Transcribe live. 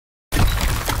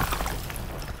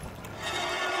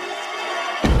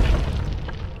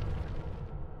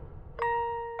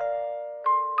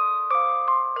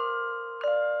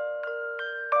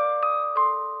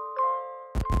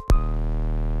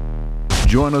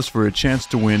Join us for a chance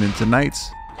to win in tonight's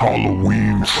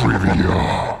Halloween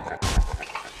Trivia.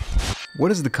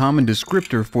 What is the common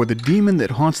descriptor for the demon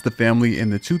that haunts the family in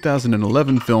the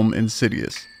 2011 film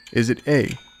Insidious? Is it A,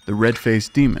 the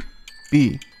red-faced demon,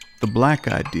 B, the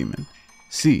black-eyed demon,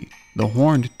 C, the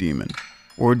horned demon,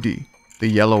 or D, the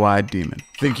yellow-eyed demon?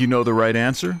 Think you know the right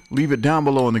answer? Leave it down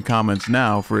below in the comments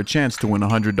now for a chance to win a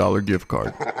 $100 gift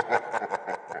card.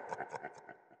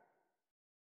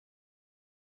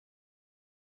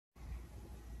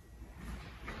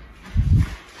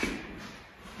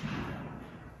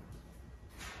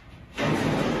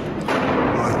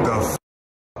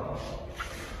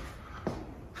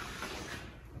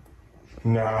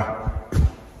 Nah.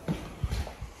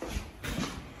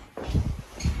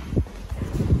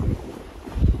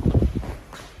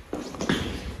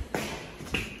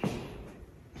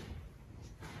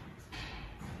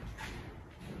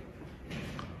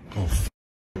 Oh,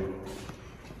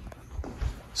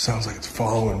 sounds like it's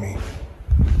following me.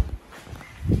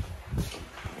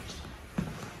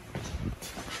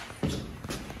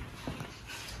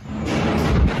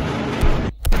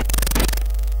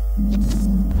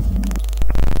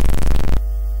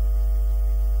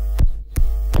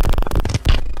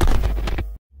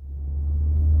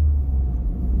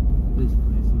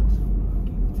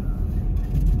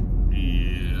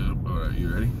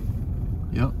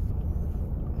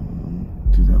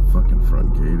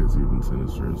 Even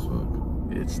sinister as fuck.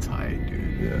 It's tight,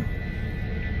 dude. Yeah.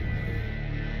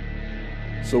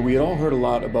 So we had all heard a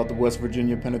lot about the West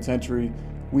Virginia Penitentiary.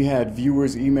 We had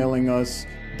viewers emailing us,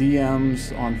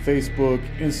 DMs on Facebook,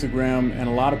 Instagram, and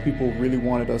a lot of people really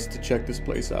wanted us to check this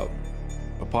place out.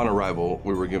 Upon arrival,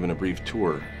 we were given a brief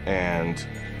tour, and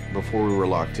before we were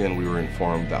locked in, we were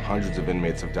informed that hundreds of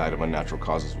inmates have died of unnatural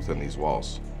causes within these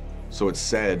walls. So it's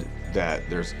said that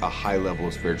there's a high level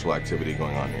of spiritual activity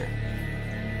going on here.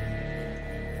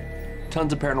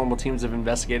 Tons of paranormal teams have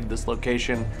investigated this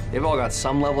location. They've all got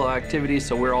some level of activity,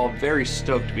 so we're all very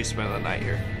stoked to be spending the night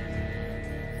here.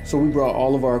 So we brought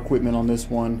all of our equipment on this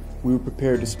one. We were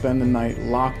prepared to spend the night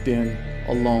locked in,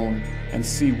 alone, and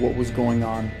see what was going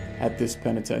on at this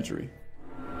penitentiary.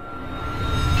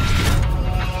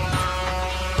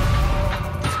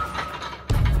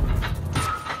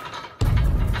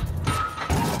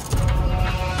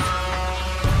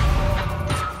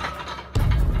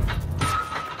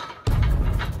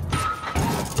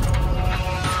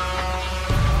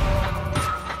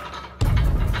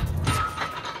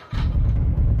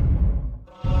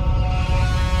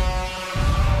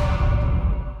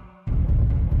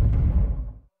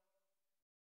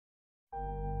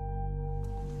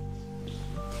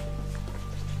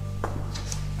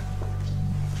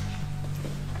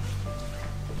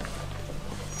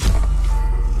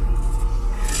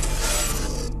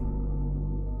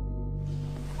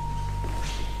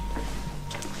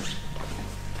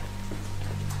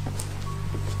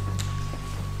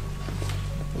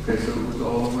 Okay, so it was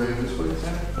all the way this way, is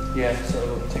that? Yeah,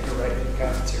 so take a right to the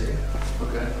cafeteria.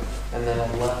 Okay. And then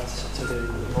a left to the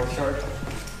north yard.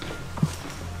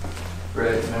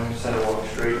 Right, and then we just had to walk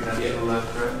straight and then to the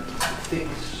left, right? I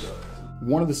think so.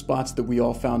 One of the spots that we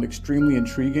all found extremely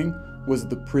intriguing was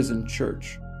the prison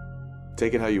church.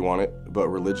 Take it how you want it, but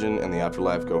religion and the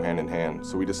afterlife go hand in hand,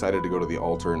 so we decided to go to the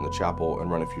altar in the chapel and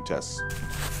run a few tests.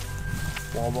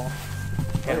 Wall ball.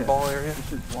 Cannonball area.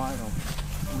 This is wide open.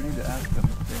 We need to ask them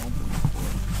if they open this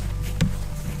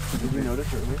door. Did we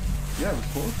notice earlier? Yeah, it was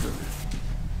closed earlier.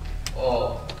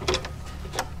 Oh,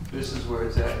 this is where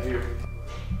it's at here.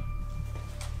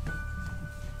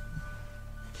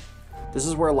 This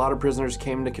is where a lot of prisoners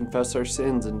came to confess their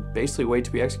sins and basically wait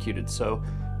to be executed. So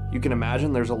you can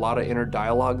imagine there's a lot of inner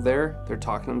dialogue there. They're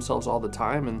talking to themselves all the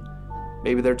time, and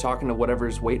maybe they're talking to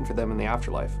whatever's waiting for them in the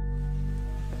afterlife.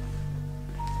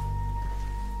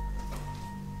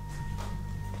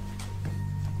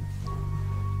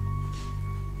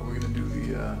 Are we gonna do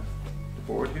the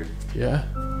board here? Yeah.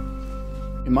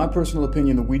 In my personal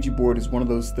opinion, the Ouija board is one of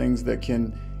those things that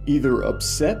can either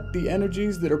upset the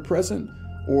energies that are present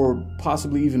or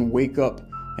possibly even wake up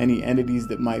any entities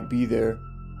that might be there.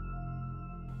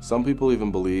 Some people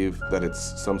even believe that it's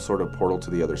some sort of portal to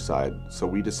the other side, so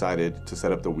we decided to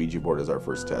set up the Ouija board as our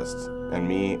first test. And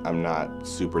me, I'm not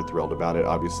super thrilled about it,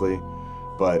 obviously,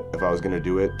 but if I was gonna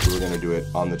do it, we were gonna do it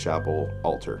on the chapel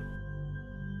altar.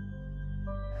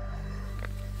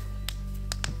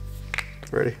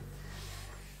 Ready?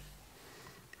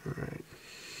 All right.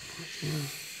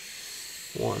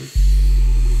 1,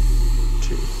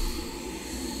 2,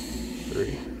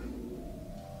 3.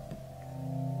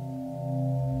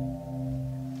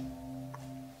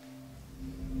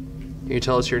 Can you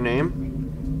tell us your name?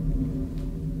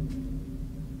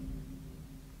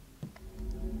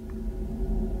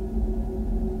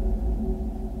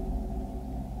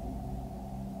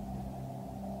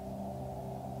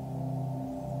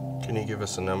 you give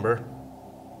us a number?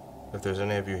 If there's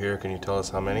any of you here, can you tell us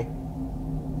how many?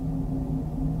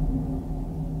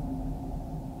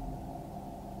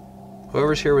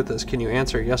 Whoever's here with us, can you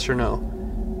answer yes or no?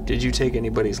 Did you take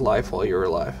anybody's life while you were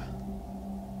alive?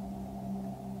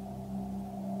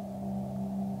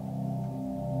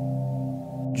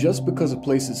 Just because a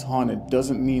place is haunted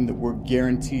doesn't mean that we're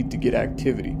guaranteed to get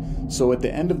activity. So at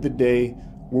the end of the day,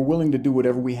 we're willing to do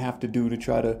whatever we have to do to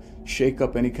try to shake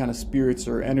up any kind of spirits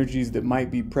or energies that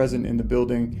might be present in the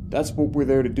building. That's what we're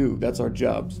there to do. That's our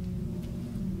jobs.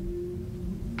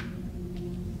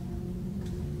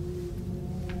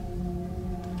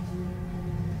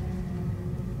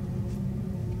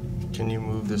 Can you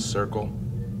move this circle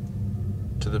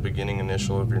to the beginning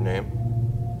initial of your name?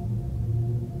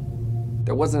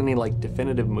 There wasn't any like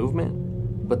definitive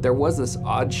movement, but there was this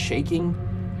odd shaking,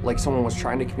 like someone was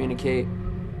trying to communicate,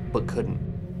 but couldn't.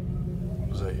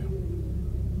 Was that you?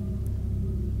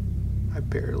 I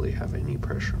barely have any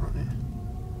pressure on it.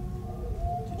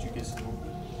 Did you get some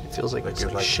movement? It feels like it's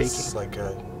like shaking. It's like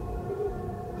a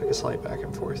slight back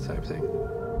and forth type thing.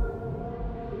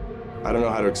 I don't know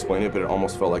how to explain it, but it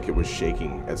almost felt like it was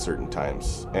shaking at certain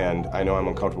times. And I know I'm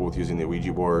uncomfortable with using the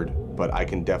Ouija board, but I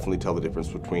can definitely tell the difference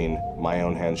between my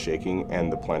own hand shaking and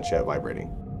the planchette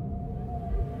vibrating.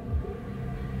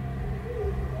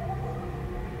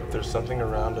 If there's something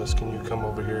around us, can you come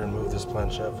over here and move this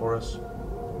planchette for us?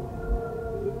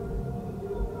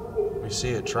 We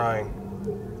see it trying.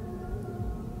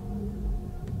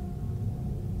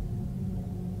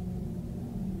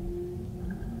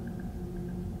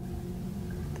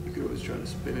 You could always try to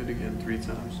spin it again 3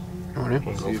 times. You want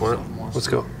We'll go for it. Let's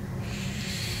go.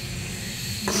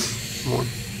 1,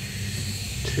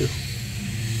 2,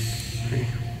 3.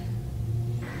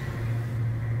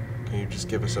 Can you just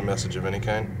give us a message of any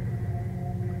kind?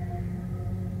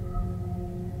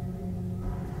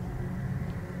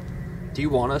 Do you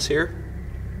want us here?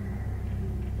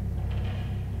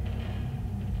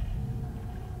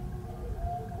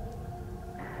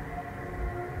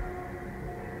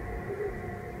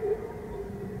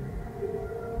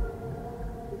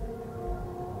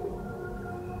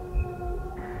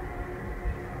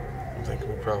 I think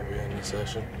we'll probably end the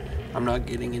session. I'm not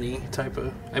getting any type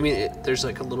of... I mean, there's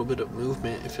like a little bit of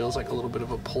movement. It feels like a little bit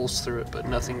of a pulse through it, but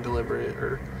nothing deliberate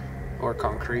or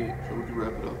concrete. So we could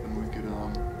wrap it up and we could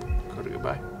Go to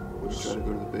goodbye. we'll just try to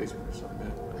go to the basement or something.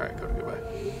 Yeah. All right, go to goodbye.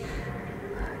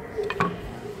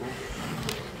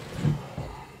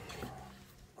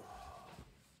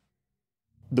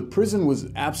 The prison was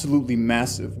absolutely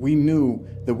massive. We knew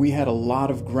that we had a lot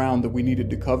of ground that we needed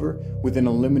to cover within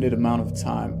a limited amount of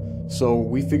time. So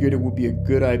we figured it would be a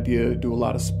good idea to do a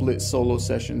lot of split solo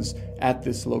sessions at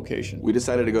this location. We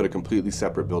decided to go to completely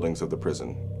separate buildings of the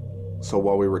prison. So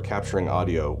while we were capturing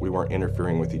audio, we weren't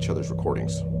interfering with each other's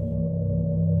recordings.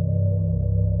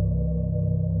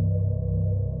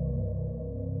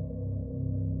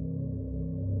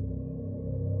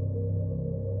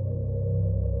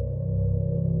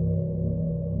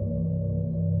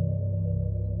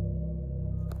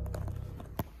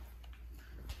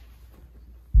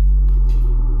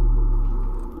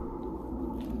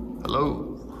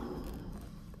 Hello?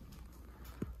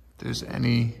 If there's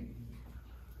any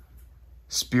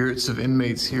spirits of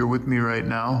inmates here with me right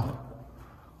now,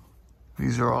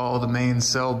 these are all the main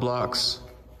cell blocks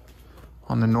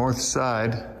on the north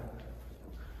side.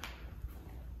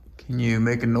 Can you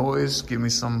make a noise? Give me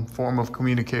some form of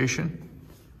communication?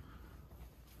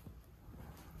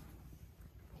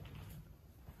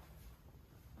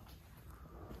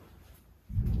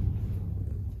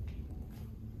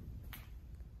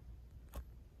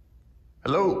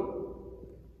 Hello?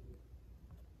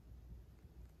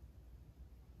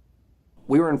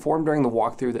 We were informed during the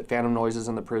walkthrough that phantom noises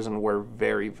in the prison were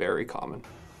very, very common.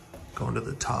 Going to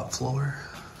the top floor.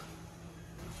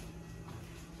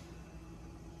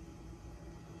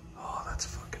 Oh, that's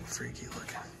fucking freaky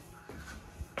looking.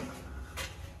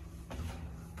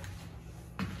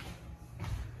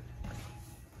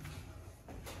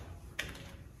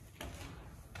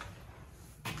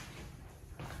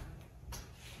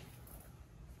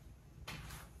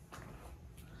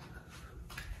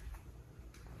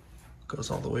 Goes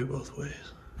all the way both ways.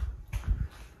 I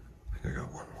think I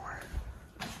got one more.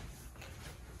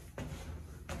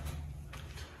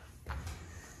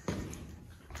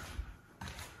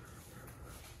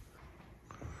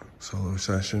 Solo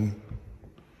session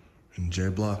in J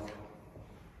block.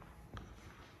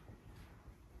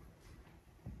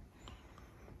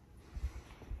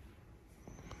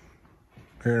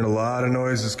 Hearing a lot of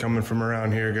noises coming from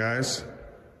around here, guys.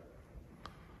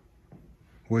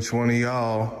 Which one of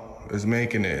y'all is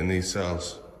making it in these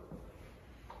cells?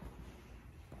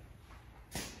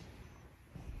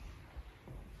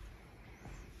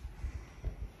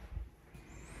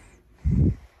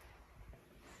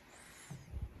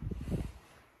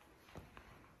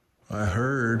 I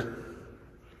heard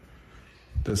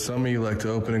that some of you like to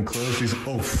open and close these.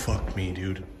 Oh, fuck me,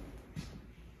 dude.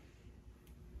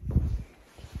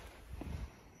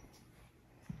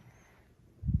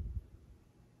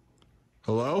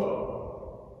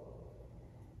 Hello?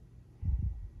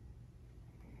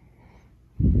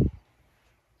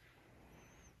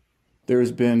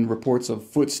 There's been reports of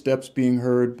footsteps being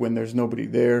heard when there's nobody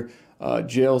there,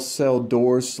 jail cell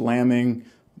doors slamming,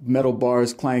 metal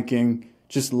bars clanking,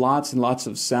 just lots and lots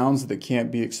of sounds that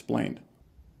can't be explained.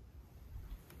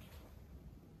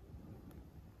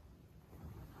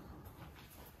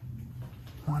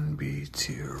 One B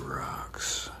tier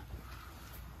rocks.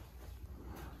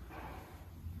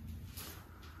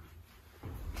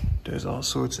 There's all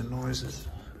sorts of noises.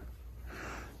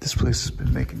 This place has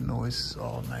been making noises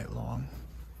all night long.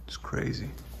 It's crazy.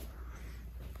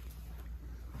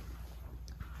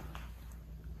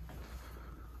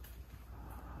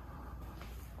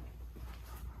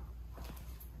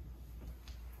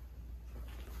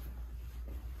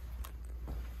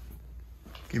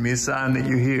 Give me a sign that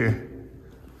you're here.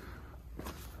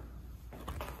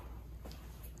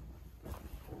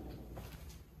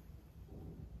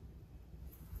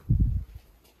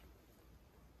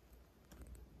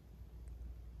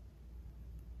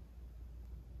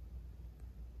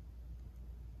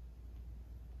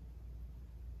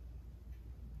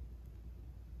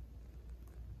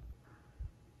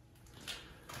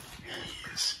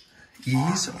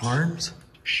 Ease, arms.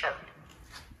 Sharp.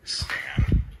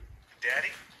 Stand. Daddy?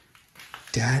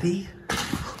 Daddy?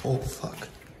 Oh, fuck.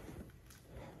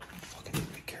 Fucking need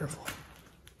to be careful.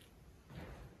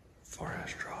 Far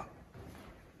ass drop.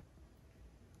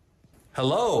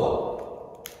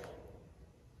 Hello?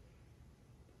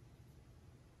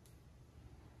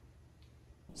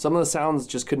 Some of the sounds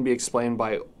just couldn't be explained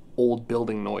by old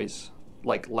building noise,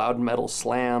 like loud metal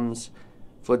slams,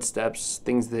 footsteps,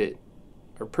 things that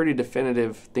are pretty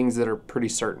definitive, things that are pretty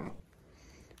certain.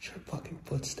 Sure, fucking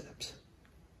footsteps.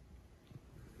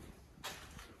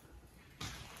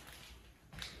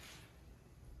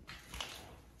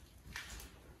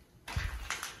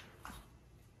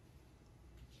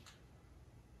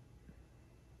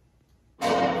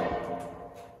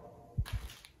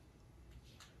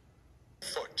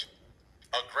 Foot.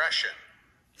 Aggression.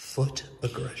 Foot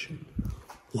aggression.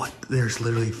 What? There's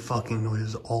literally fucking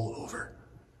noises all over.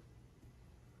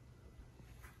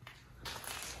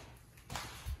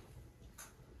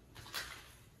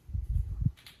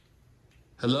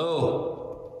 Hello?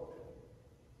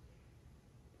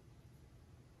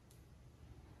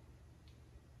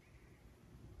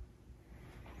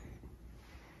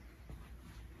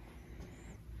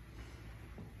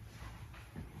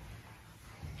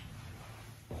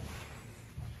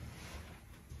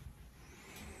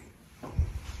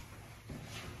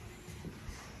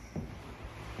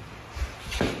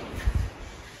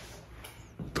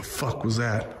 The fuck was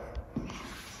that?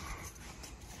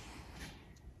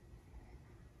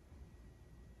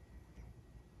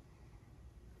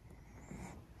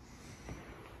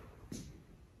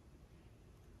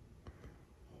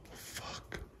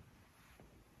 Fuck.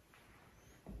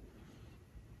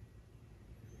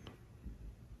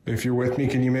 If you're with me,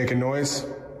 can you make a noise?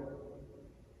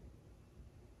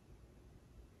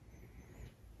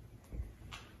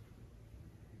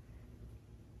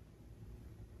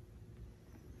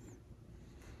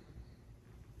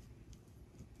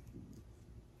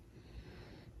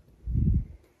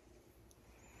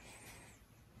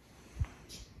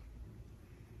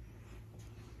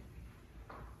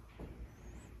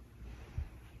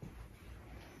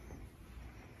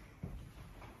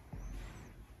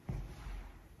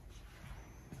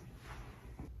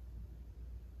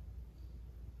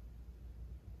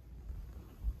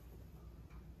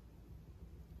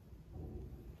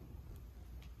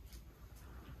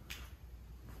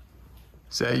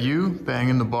 Is that you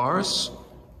banging the bars?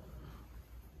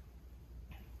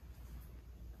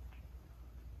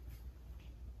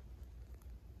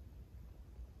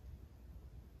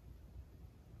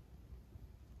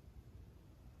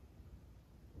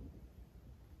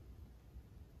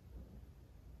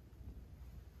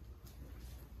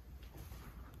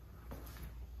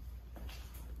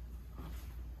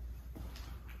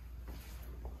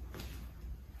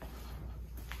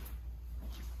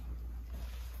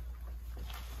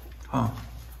 Huh.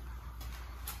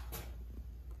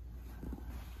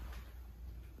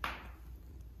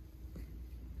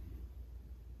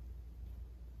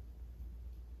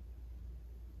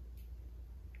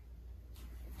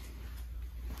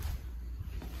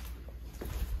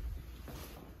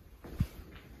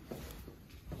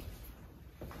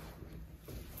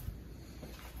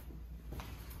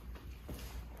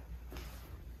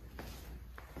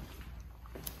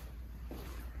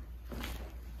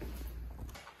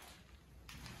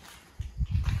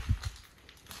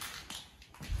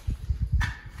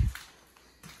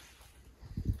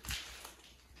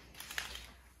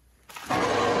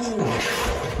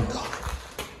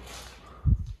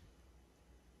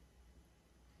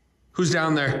 Who's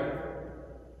down there?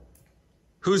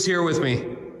 Who's here with me?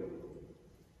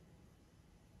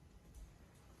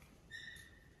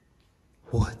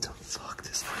 What the fuck?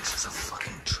 This place is a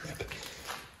fucking trip.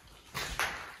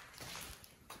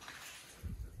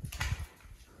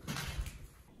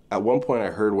 At one point, I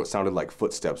heard what sounded like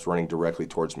footsteps running directly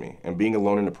towards me. And being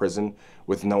alone in a prison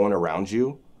with no one around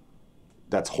you,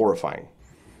 that's horrifying.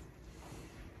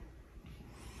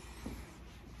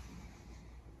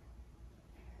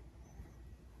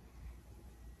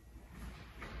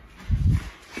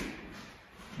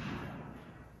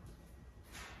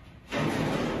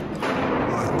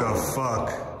 What the fuck?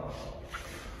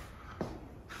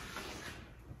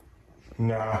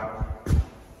 Nah.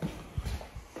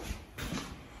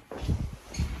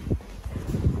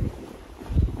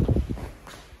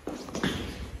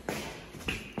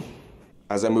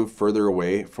 As I moved further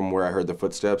away from where I heard the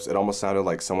footsteps, it almost sounded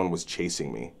like someone was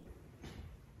chasing me.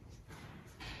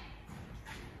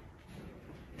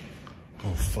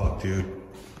 Oh fuck, dude.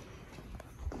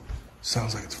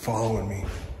 Sounds like it's following me.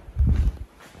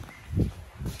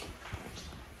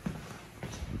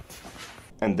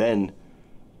 And then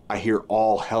I hear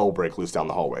all hell break loose down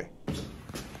the hallway.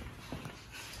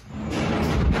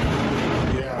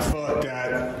 Yeah, fuck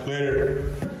that.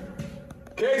 Later.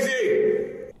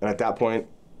 Casey! And at that point,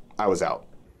 I was out.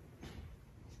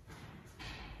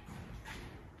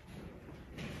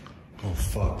 Oh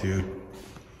fuck, dude.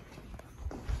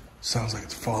 Sounds like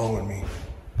it's following me.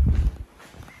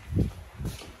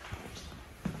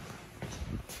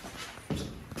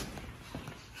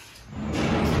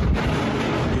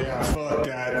 Yeah, fuck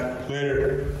that.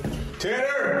 Later.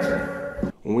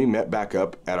 Tanner! When we met back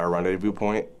up at our rendezvous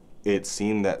point, it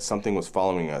seemed that something was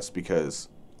following us because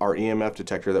our EMF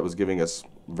detector that was giving us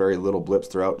very little blips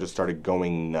throughout just started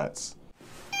going nuts.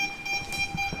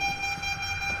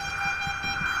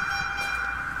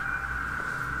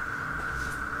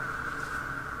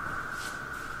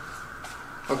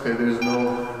 Okay, there's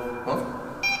no... Huh?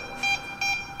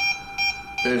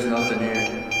 There's nothing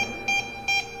here.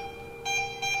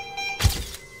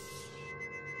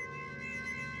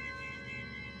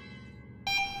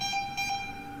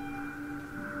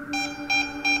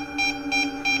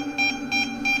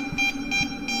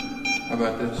 How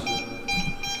about this?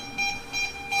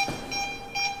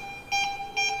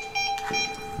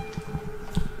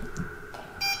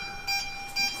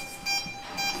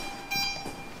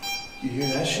 You hear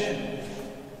that shit?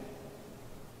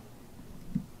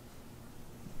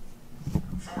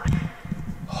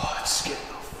 Oh, it's scaring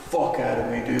the fuck out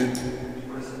of me, dude.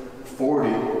 40.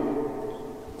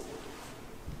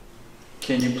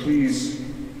 Can you please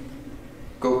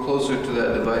go closer to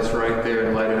that device right there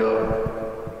and light it up?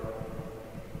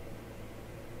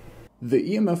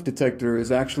 The EMF detector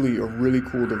is actually a really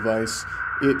cool device.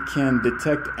 It can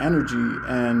detect energy,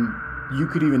 and you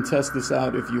could even test this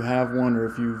out if you have one or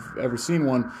if you've ever seen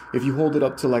one. If you hold it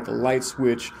up to like a light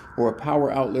switch or a power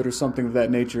outlet or something of that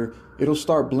nature, it'll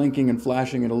start blinking and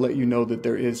flashing. It'll let you know that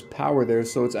there is power there.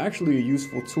 So it's actually a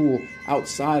useful tool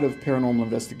outside of paranormal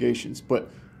investigations. But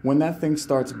when that thing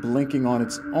starts blinking on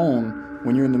its own,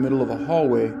 when you're in the middle of a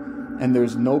hallway and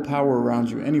there's no power around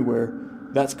you anywhere,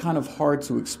 that's kind of hard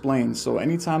to explain. So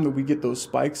anytime that we get those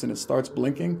spikes and it starts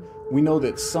blinking, we know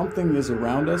that something is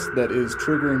around us that is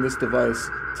triggering this device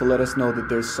to let us know that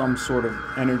there's some sort of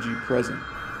energy present.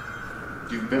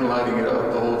 You've been lighting it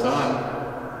up the whole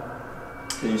time.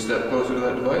 Can you step closer to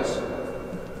that device?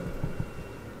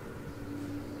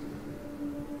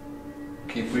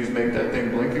 Can you please make that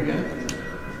thing blink again?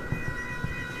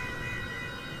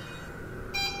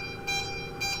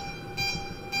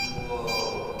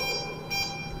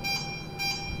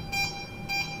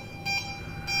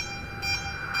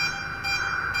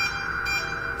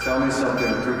 Tell me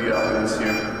something through the audience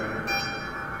here.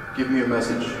 Give me a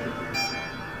message.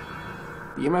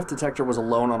 The EMF detector was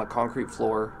alone on a concrete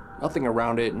floor, nothing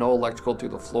around it, no electrical through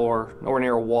the floor, nowhere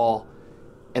near a wall,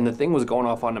 and the thing was going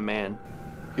off on demand.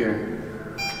 Here.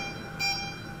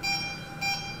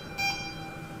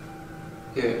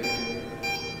 Here.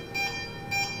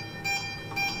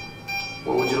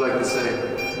 What would you like to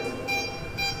say?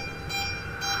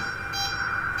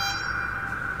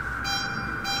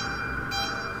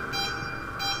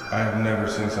 I have never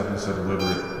seen something so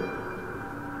deliberate.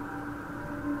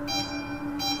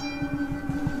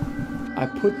 I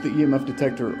put the EMF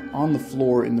detector on the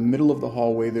floor in the middle of the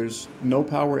hallway. There's no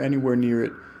power anywhere near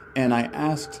it. And I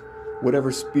asked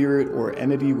whatever spirit or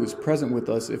entity was present with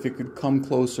us if it could come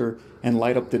closer and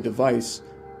light up the device.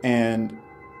 And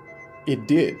it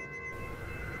did.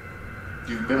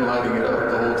 You've been lighting it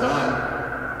up the whole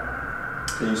time.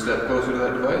 Can you step closer to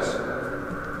that device?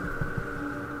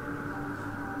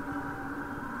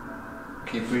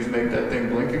 Can you please make that thing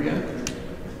blink again?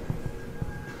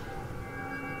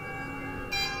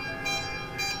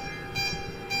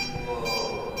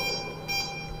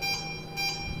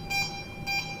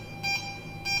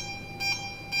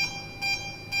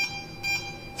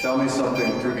 Tell me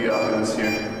something through the evidence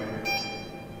here.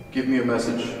 Give me a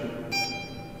message.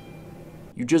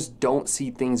 You just don't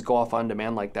see things go off on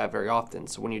demand like that very often.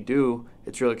 So when you do,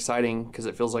 it's really exciting because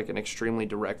it feels like an extremely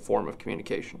direct form of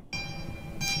communication.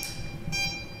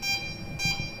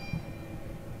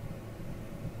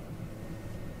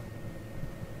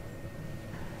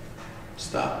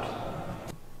 Stopped.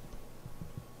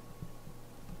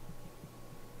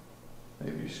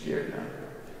 Maybe you're scared now.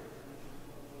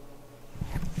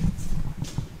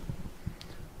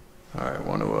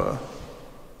 Alright,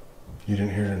 You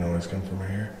didn't hear the noise come from right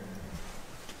here?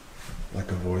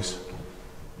 Like a voice?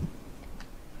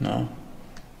 No.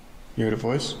 You heard a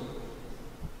voice?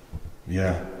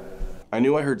 Yeah. I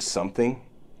knew I heard something,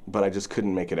 but I just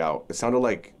couldn't make it out. It sounded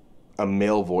like a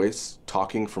male voice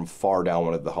talking from far down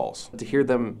one of the halls. To hear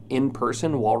them in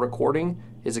person while recording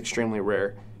is extremely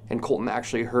rare, and Colton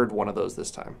actually heard one of those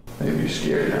this time. Maybe you're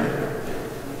scared now.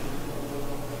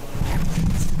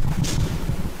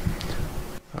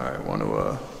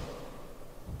 Alright,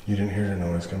 You didn't hear the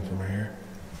noise come from right here?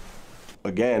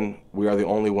 Again, we are the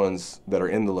only ones that are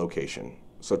in the location.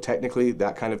 So technically,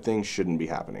 that kind of thing shouldn't be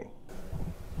happening.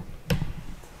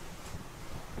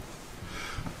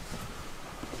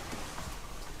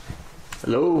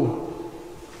 Hello?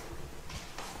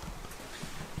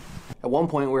 At one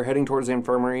point, we were heading towards the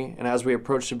infirmary, and as we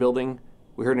approached the building,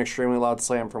 we heard an extremely loud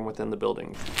slam from within the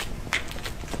building.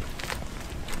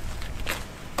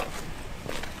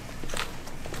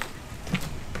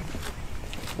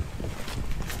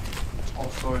 All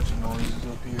sorts of noises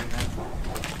up here now.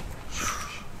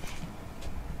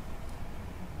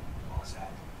 What was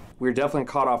that? We were definitely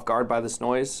caught off guard by this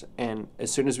noise, and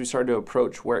as soon as we started to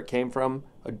approach where it came from,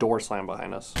 a door slammed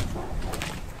behind us.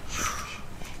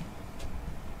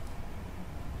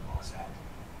 What was that?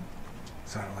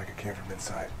 Sounded like it came from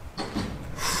inside.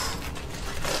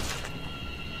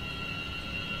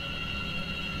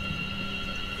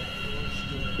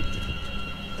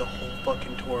 The whole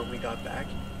fucking tour we got back,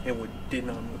 and we did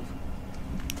not move.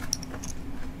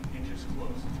 It just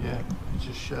closed. Yeah, it's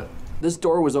just shut. This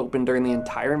door was open during the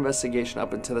entire investigation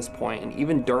up until this point, and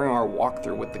even during our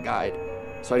walkthrough with the guide.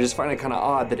 So I just find it kind of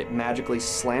odd that it magically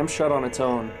slammed shut on its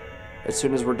own as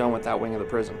soon as we're done with that wing of the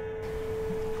prison.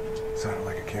 Sounded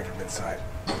like it came from inside.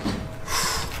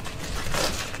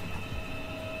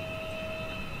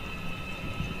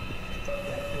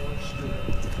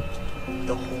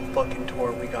 The whole fucking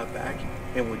tour we got back,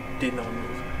 and we did not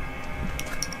move.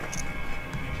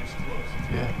 It just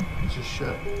closed. Yeah, it's just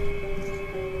shut.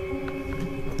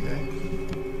 Okay.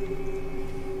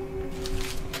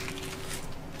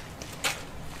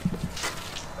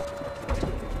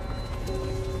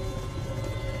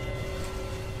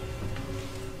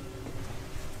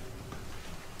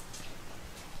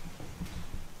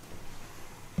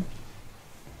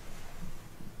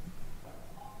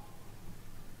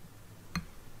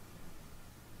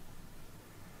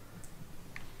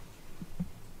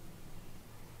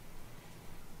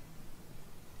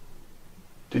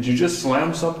 Did you just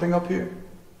slam something up here?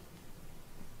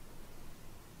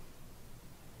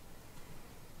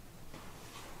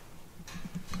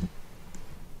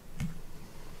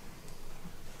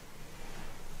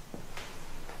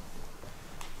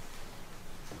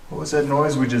 What was that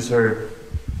noise we just heard?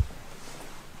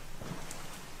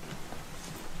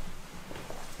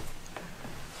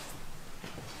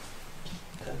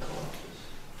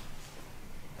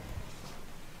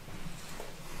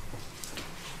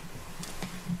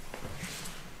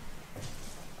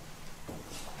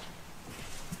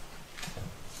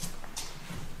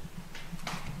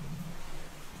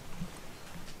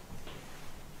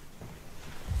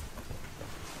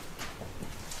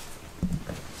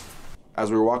 As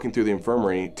we were walking through the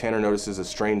infirmary, Tanner notices a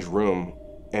strange room,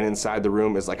 and inside the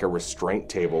room is like a restraint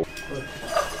table. Look.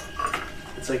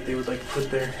 It's like they would like put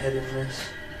their head in this.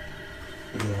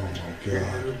 Oh my Your god.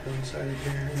 head would be inside of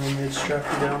here, and then they'd strap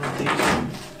you down with these.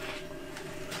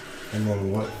 And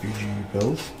then what feed you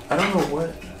both? I don't know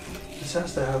what. This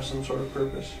has to have some sort of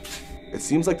purpose. It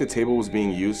seems like the table was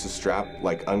being used to strap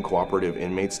like uncooperative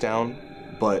inmates down,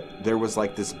 but there was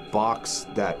like this box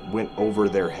that went over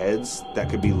their heads that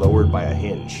could be lowered by a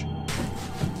hinge.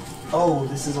 Oh,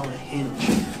 this is on a hinge.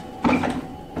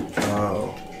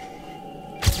 Oh.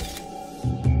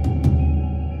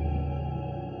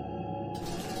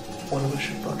 One of us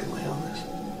should fucking lay on this.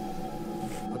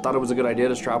 I thought it was a good idea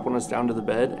to strap one of us down to the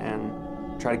bed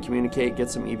and try to communicate, get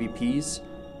some EVPs.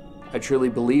 I truly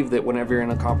believe that whenever you're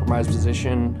in a compromised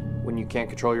position, when you can't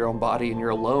control your own body and you're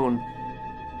alone,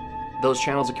 those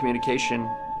channels of communication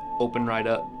open right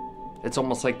up. It's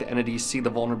almost like the entities see the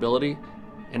vulnerability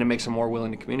and it makes them more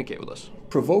willing to communicate with us.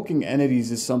 Provoking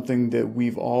entities is something that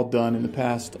we've all done in the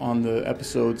past on the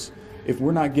episodes. If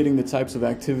we're not getting the types of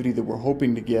activity that we're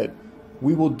hoping to get,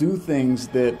 we will do things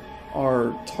that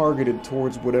are targeted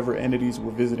towards whatever entities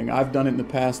we're visiting. I've done it in the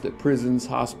past at prisons,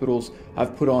 hospitals.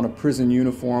 I've put on a prison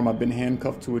uniform. I've been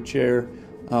handcuffed to a chair.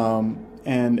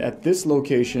 And at this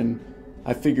location,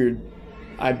 I figured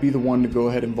I'd be the one to go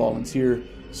ahead and volunteer.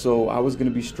 So I was going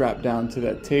to be strapped down to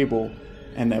that table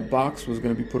and that box was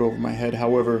going to be put over my head.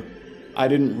 However, I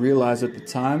didn't realize at the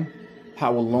time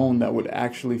how alone that would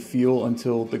actually feel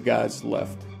until the guys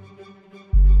left.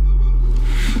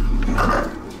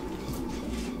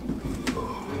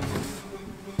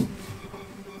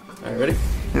 All right, ready?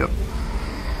 Yep.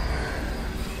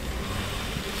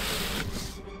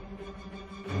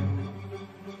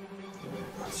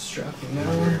 Let's strap him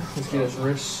down. Let's get his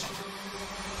wrists.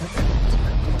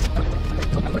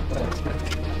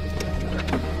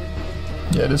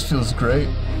 Yeah, this feels great.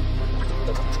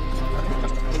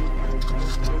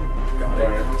 Got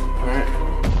it. All right.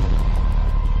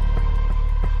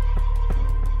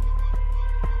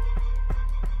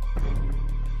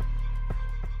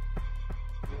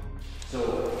 So,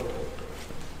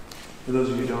 for those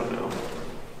of you who don't know,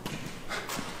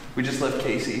 we just left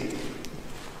Casey.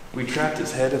 We trapped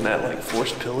his head in that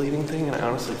forced pill eating thing, and I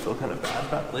honestly feel kind of bad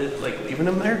about leaving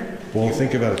him there. Well,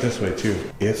 think about it this way too.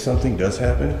 If something does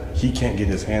happen, he can't get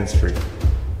his hands free.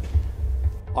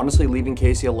 Honestly, leaving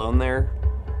Casey alone there,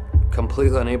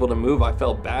 completely unable to move, I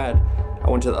felt bad. I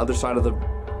went to the other side of the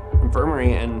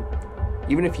infirmary, and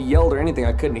even if he yelled or anything,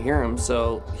 I couldn't hear him,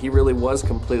 so he really was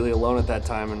completely alone at that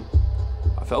time, and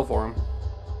I fell for him.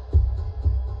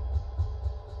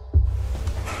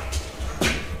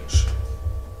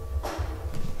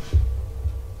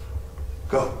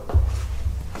 Go.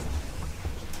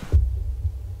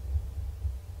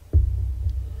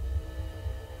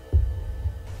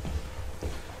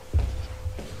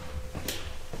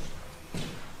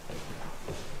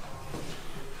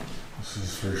 This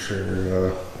is for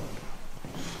sure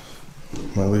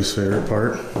my least favorite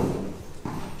part.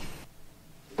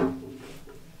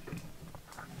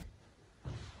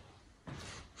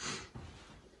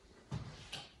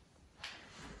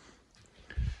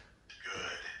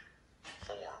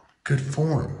 Good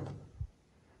form.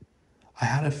 I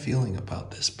had a feeling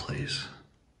about this place.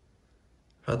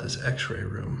 About this x-ray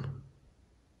room.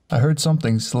 I heard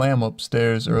something slam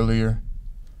upstairs earlier.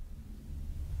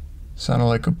 Sounded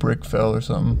like a brick fell or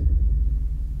something.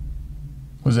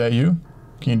 Was that you?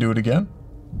 Can you do it again?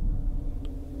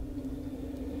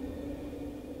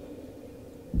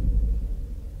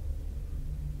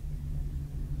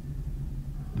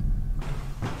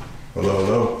 Hello,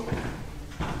 hello.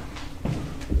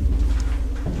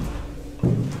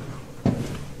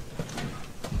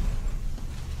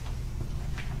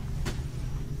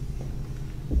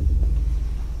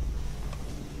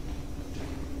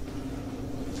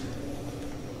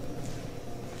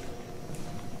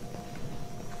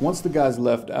 Once the guys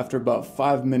left, after about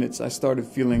 5 minutes, I started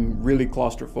feeling really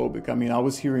claustrophobic. I mean, I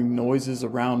was hearing noises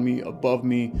around me, above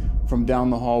me, from down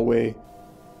the hallway.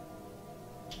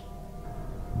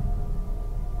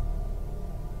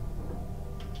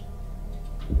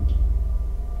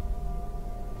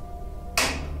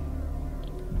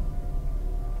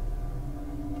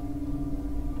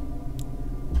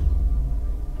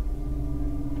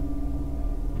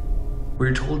 We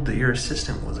were told that your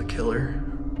assistant was a killer.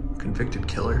 Convicted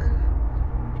killer.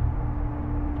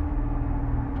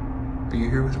 Are you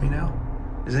here with me now?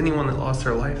 Is anyone that lost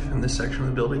their life in this section of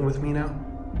the building with me now?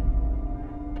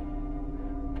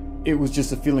 It was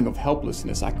just a feeling of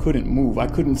helplessness. I couldn't move. I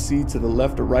couldn't see to the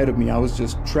left or right of me. I was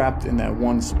just trapped in that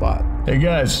one spot. Hey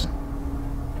guys.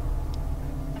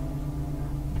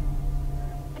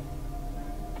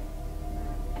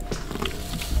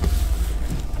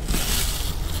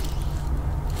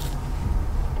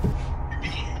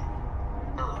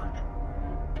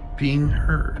 Being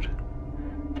heard.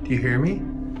 Do you hear me?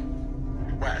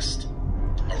 West.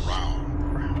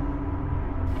 Around.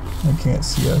 I can't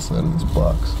see us out of this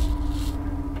box.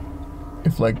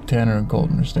 If Tanner and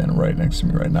Colton are standing right next to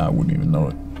me right now, I wouldn't even know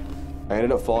it. I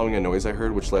ended up following a noise I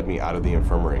heard, which led me out of the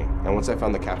infirmary. And once I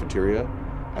found the cafeteria,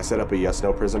 I set up a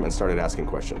yes-no prism and started asking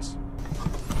questions.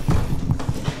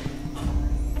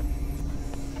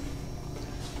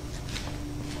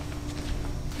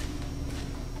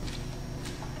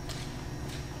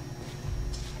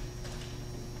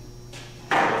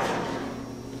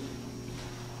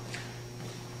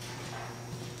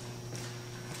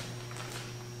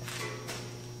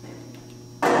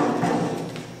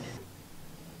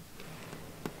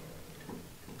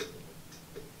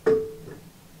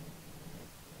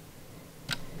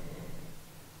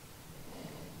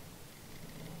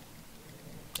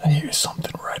 hear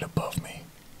something right above me.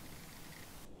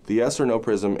 The yes or no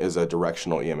prism is a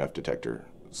directional EMF detector.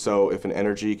 So if an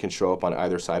energy can show up on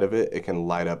either side of it, it can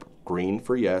light up green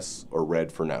for yes or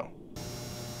red for no.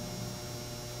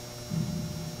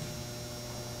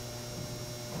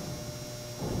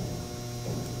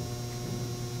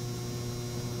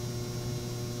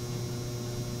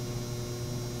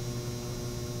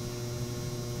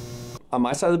 On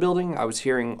my side of the building, I was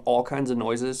hearing all kinds of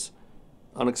noises,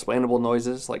 unexplainable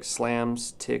noises like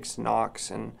slams, ticks, knocks,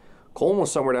 and Colin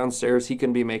was somewhere downstairs. He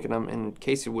couldn't be making them, and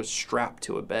Casey was strapped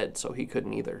to a bed, so he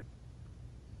couldn't either.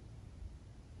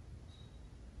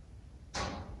 There's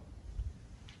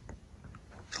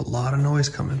a lot of noise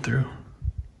coming through.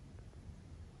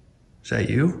 Is that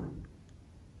you?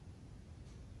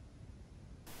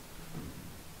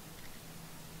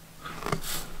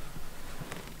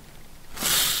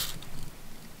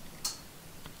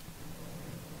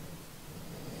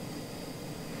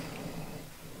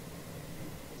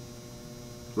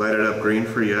 Light it up green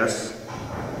for yes.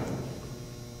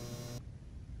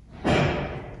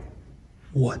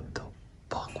 What the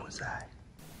fuck was that?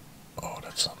 Oh,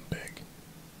 that's something big.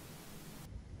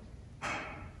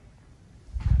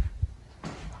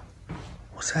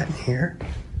 Was that in here?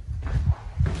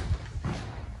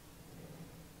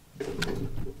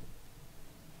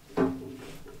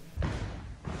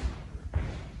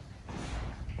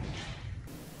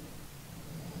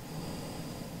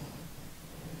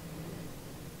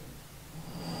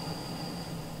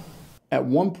 At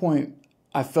one point,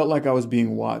 I felt like I was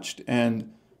being watched,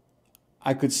 and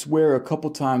I could swear a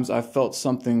couple times I felt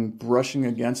something brushing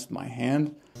against my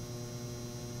hand.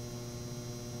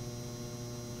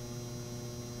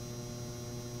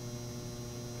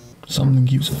 Something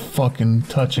keeps fucking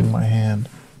touching my hand.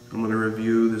 I'm going to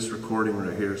review this recording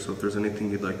right here, so if there's anything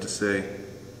you'd like to say,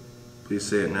 please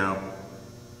say it now.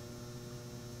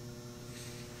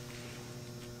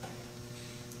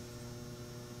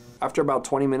 After about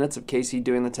 20 minutes of Casey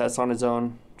doing the tests on his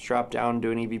own, strapped down,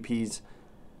 doing EVPs,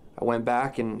 I went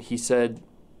back and he said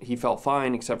he felt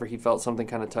fine, except for he felt something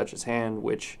kind of touch his hand,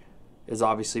 which is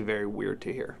obviously very weird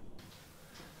to hear.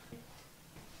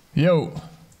 Yo.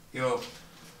 Yo.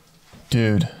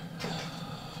 Dude.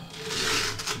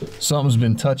 Something's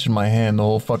been touching my hand the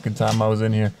whole fucking time I was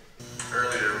in here.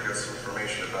 Earlier, we got some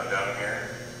information about down here.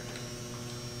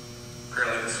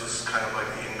 Apparently, this was kind of like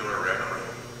the indoor rec room.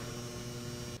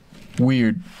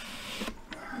 Weird.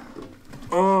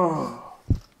 Oh.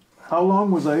 How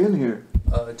long was I in here?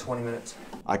 20 minutes.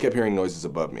 I kept hearing noises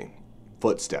above me.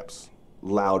 Footsteps.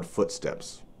 Loud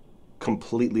footsteps.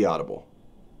 Completely audible.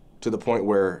 To the point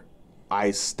where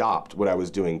I stopped what I was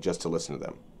doing just to listen to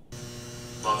them.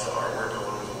 Lots of artwork all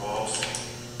over the walls.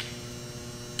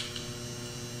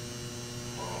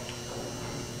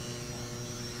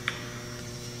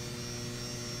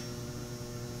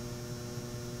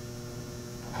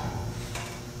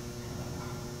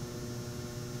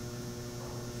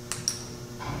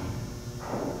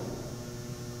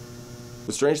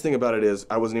 The strange thing about it is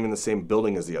I wasn't even in the same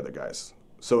building as the other guys.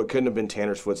 So it couldn't have been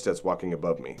Tanner's footsteps walking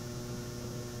above me.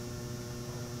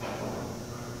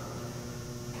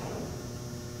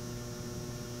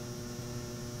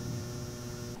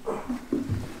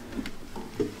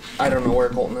 I don't know where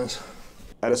Colton is.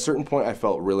 At a certain point, I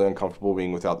felt really uncomfortable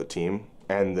being without the team,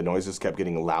 and the noises kept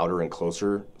getting louder and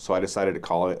closer, so I decided to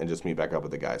call it and just meet back up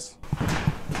with the guys.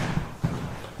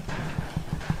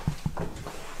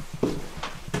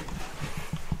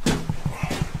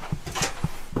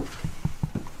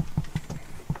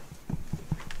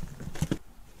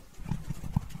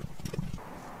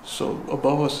 So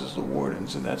above us is the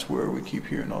wardens, and that's where we keep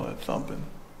hearing all that thumping,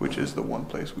 which is the one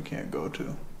place we can't go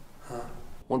to.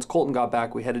 Once Colton got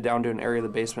back, we headed down to an area of the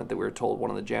basement that we were told one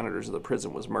of the janitors of the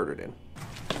prison was murdered in.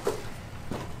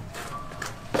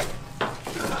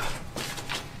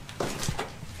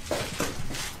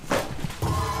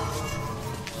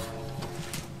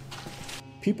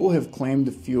 People have claimed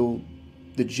to feel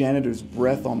the janitor's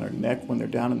breath on their neck when they're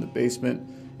down in the basement,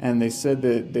 and they said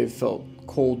that they've felt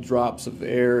cold drops of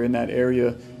air in that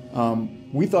area.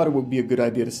 We thought it would be a good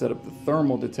idea to set up the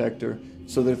thermal detector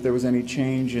so that if there was any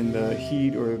change in the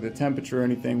heat or the temperature or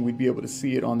anything, we'd be able to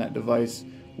see it on that device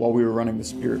while we were running the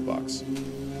spirit box.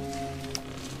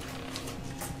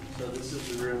 So this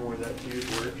is the room where that dude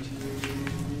worked.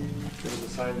 He was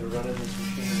assigned to run in this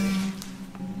machine.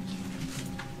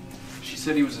 She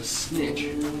said he was a snitch.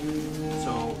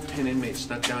 So 10 inmates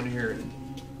snuck down here and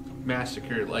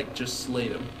massacred, like just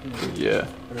slayed him. Yeah.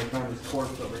 And they found his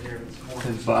corpse over here in this corner.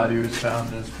 His body was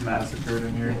found as massacred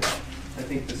in here. I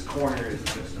think this corner is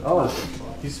just a Oh,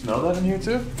 you smell that in here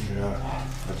too? Yeah,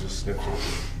 I just sniffed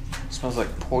it. Smells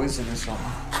like poison or something.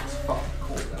 It's fucking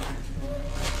cold down here.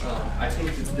 I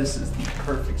think that this is the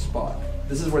perfect spot.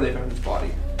 This is where they found his body.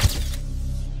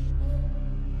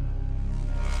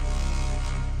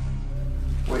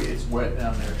 Wait, it's wet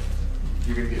down there.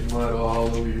 You're gonna get mud all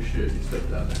over your shit if you step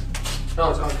down there. No,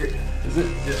 it's concrete. Is it?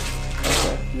 Yeah.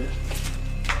 Okay. Yeah.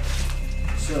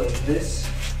 So this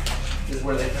is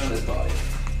where they found his body.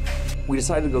 We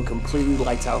decided to go completely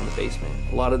lights out in the basement.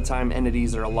 A lot of the time,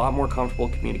 entities are a lot more comfortable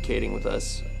communicating with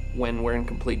us when we're in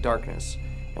complete darkness.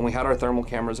 And we had our thermal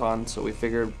cameras on, so we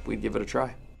figured we'd give it a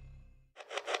try.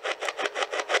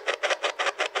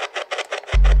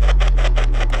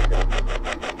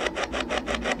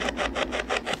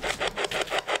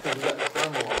 We got the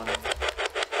thermal on.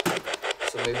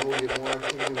 So maybe we'll get more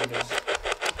activity when there's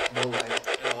no light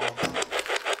at all.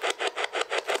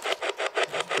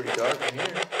 It's pretty dark in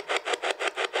here.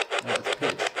 No, it's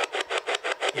pitch.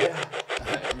 Yeah. I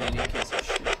mean, you can't see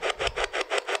shit.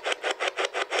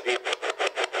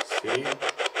 See?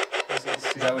 Is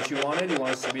that what you wanted? You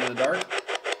want us to be in the dark?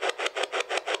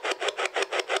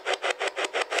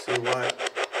 See what?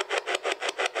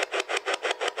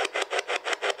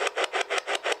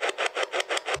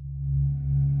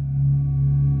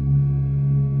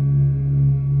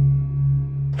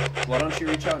 Why don't you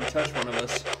reach out and touch one of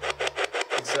us?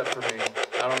 Except for me.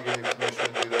 I don't give you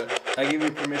permission to do that. I give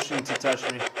you permission to touch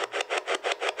me.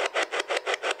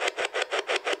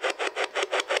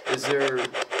 Is there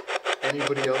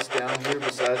anybody else down here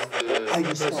besides the... I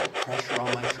just felt pressure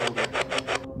on my shoulder.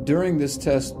 During this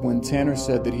test, when Tanner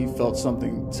said that he felt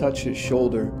something touch his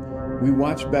shoulder, we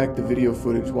watched back the video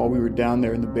footage while we were down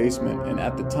there in the basement, and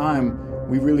at the time,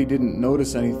 we really didn't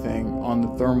notice anything on the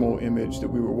thermal image that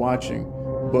we were watching.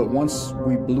 But once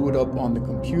we blew it up on the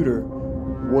computer,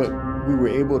 what we were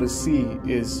able to see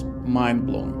is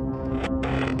mind-blowing.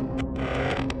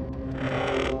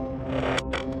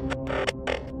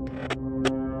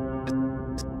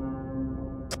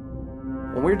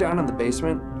 When we were down in the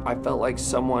basement, I felt like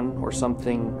someone or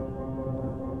something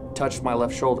touched my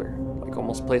left shoulder, like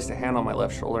almost placed a hand on my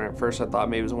left shoulder. And at first I thought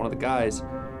maybe it was one of the guys.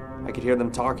 I could hear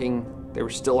them talking. They were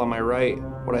still on my right.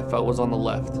 What I felt was on the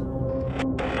left.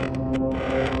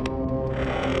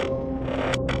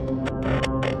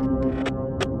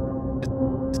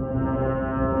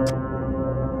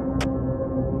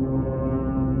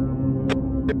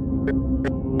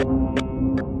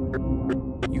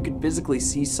 Physically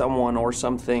see someone or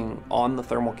something on the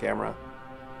thermal camera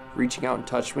reaching out and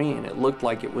touch me, and it looked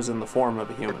like it was in the form of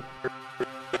a human.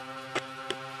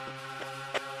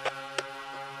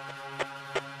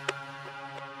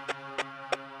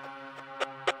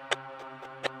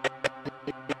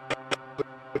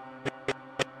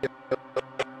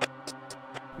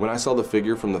 When I saw the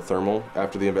figure from the thermal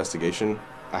after the investigation,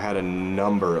 I had a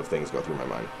number of things go through my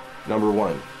mind. Number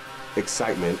one,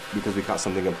 excitement because we caught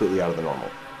something completely out of the normal.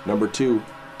 Number two,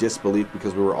 disbelief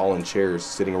because we were all in chairs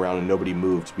sitting around and nobody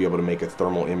moved to be able to make a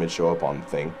thermal image show up on the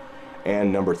thing.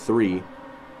 And number three,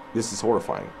 this is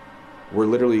horrifying. We're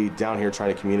literally down here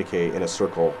trying to communicate in a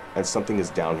circle and something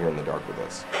is down here in the dark with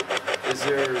us. Is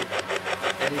there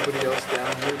anybody else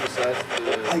down here besides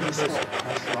the... I just felt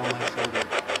pressure on my shoulder.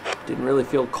 Didn't really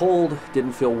feel cold,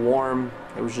 didn't feel warm,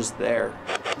 it was just there.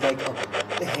 Like a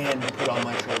hand put on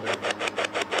my shoulder.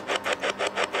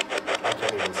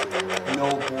 No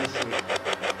bullshit.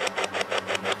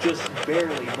 Just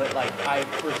barely, but like I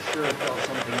for sure felt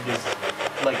something just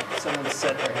like someone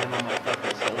set their hand on my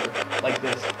fucking shoulder. Like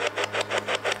this.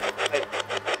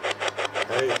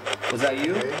 Hey. Was that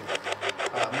you? Hey.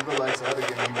 Move the lights out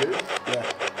again. You good? Yeah.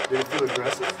 Did it feel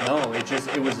aggressive? No,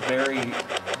 it was very,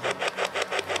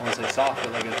 I won't say soft,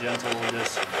 but like a gentle,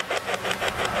 just,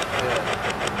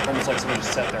 yeah, almost like someone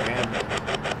just set their hand.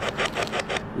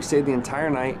 We stayed the entire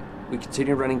night. We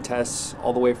continued running tests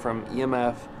all the way from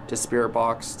EMF to spirit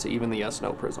box to even the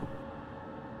yes/no prism.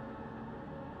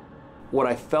 What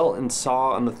I felt and saw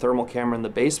on the thermal camera in the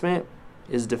basement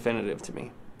is definitive to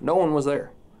me. No one was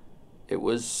there. It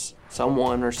was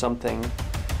someone or something,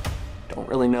 don't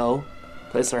really know,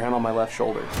 placed their hand on my left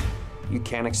shoulder. You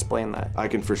can't explain that. I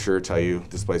can for sure tell you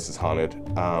this place is haunted.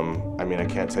 I mean, I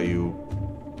can't tell you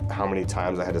how many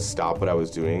times I had to stop what I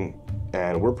was doing,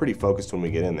 and we're pretty focused when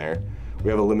we get in there. We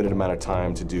have a limited amount of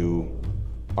time to do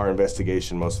our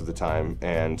investigation most of the time,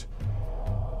 and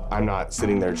I'm not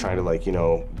sitting there trying to, like, you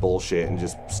know, bullshit and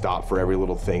just stop for every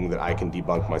little thing that I can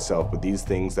debunk myself. But these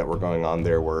things that were going on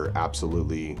there were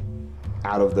absolutely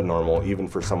out of the normal, even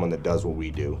for someone that does what we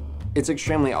do. It's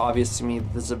extremely obvious to me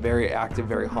that this is a very active,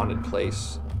 very haunted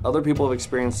place. Other people have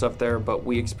experienced stuff there, but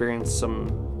we experienced some,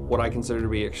 what I consider to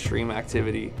be extreme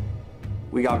activity.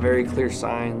 We got very clear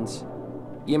signs.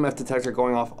 EMF detector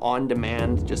going off on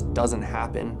demand just doesn't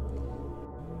happen.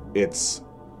 It's,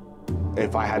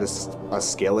 if I had to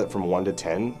scale it from 1 to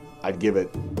 10, I'd give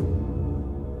it,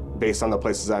 based on the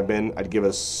places I've been, I'd give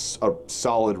a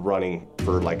solid running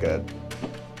for like a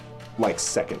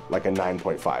second, like a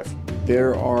 9.5.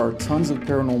 There are tons of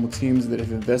paranormal teams that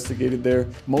have investigated there.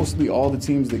 Mostly all the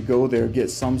teams that go there get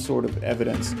some sort of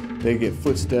evidence. They get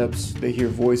footsteps, they hear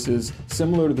voices,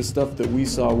 similar to the stuff that we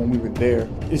saw when we were there.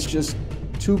 It's just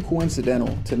too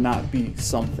coincidental to not be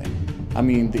something. I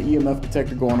mean, the EMF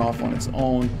detector going off on its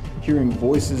own, hearing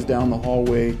voices down the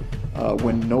hallway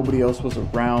when nobody else was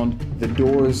around, the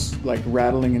doors like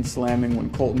rattling and slamming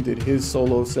when Colton did his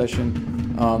solo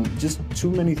session. Just too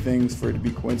many things for it to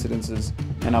be coincidences,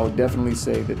 and I would definitely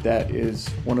say that that is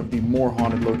one of the more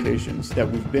haunted locations that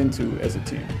we've been to as a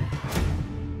team.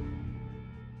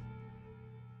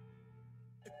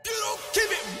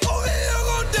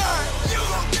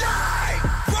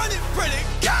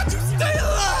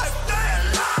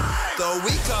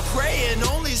 Praying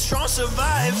only strong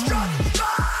survive.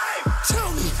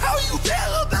 Tell me how you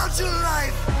feel about your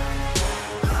life.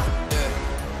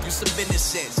 You some business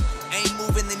sense. Ain't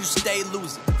moving, then you stay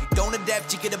losing. If you don't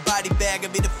adapt, you get a body bag.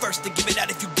 I'll be the first to give it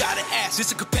out if you gotta ask.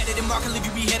 This a competitive market, leave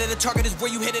you beheaded. The target is where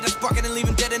you headed. I'm sparking and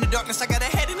leaving dead in the darkness. I got a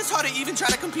head and it's hard to even try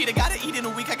to compete. I gotta eat in a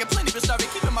week. I got plenty but starving.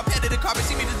 Keeping my pet in the carpet.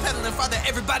 See me just pedaling farther.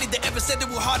 Everybody that ever said it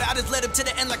was harder, I just led up to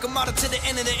the end like a martyr to the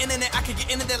end of the internet. I could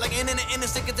get into that like internet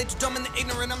innocent, cause they too dumb and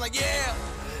ignorant. I'm like, yeah,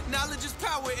 knowledge is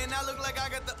power, and I look like I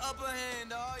got the upper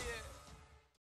hand. Oh yeah.